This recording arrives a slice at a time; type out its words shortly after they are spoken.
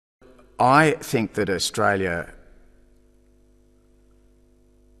I think that Australia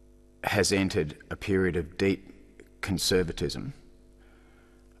has entered a period of deep conservatism,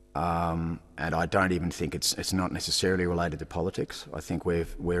 and I don't even think it's not necessarily related to politics. I think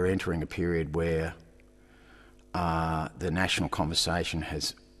we're entering a period where the national conversation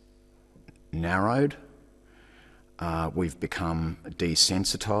has narrowed. We've become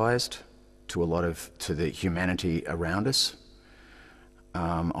desensitised to the humanity around us.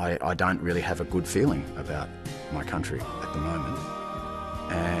 I don't really have a good feeling about my country at the moment,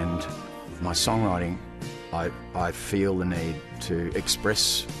 and my songwriting, I feel the need to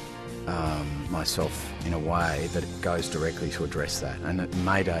express myself in a way that goes directly to address that. And that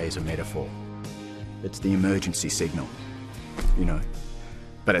May Day is a metaphor. It's the emergency signal, you know,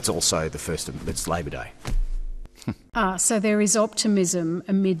 but it's also it's Labor Day. So there is optimism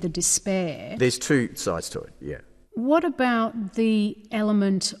amid the despair. There's two sides to it, yeah. What about the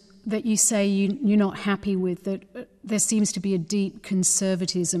element that you say you're not happy with, that there seems to be a deep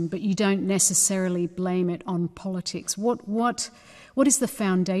conservatism, but you don't necessarily blame it on politics? What is the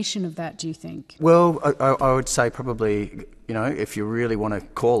foundation of that, do you think? Well, I would say probably, you know, if you really want to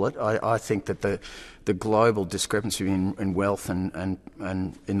call it, I think that the global discrepancy in wealth and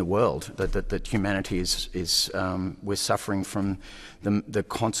in the world, that humanity is we're suffering from the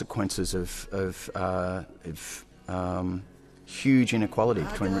consequences of huge inequality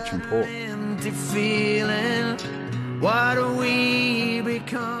between rich and poor. What do we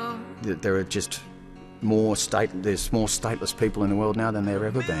become? There are just there's more stateless people in the world now than there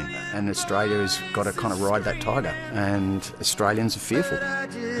have ever been, and Australia has got to kind of ride that tiger, and Australians are fearful. I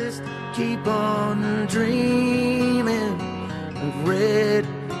just keep on dreaming of red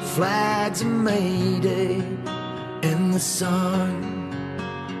flags and May Day and the sun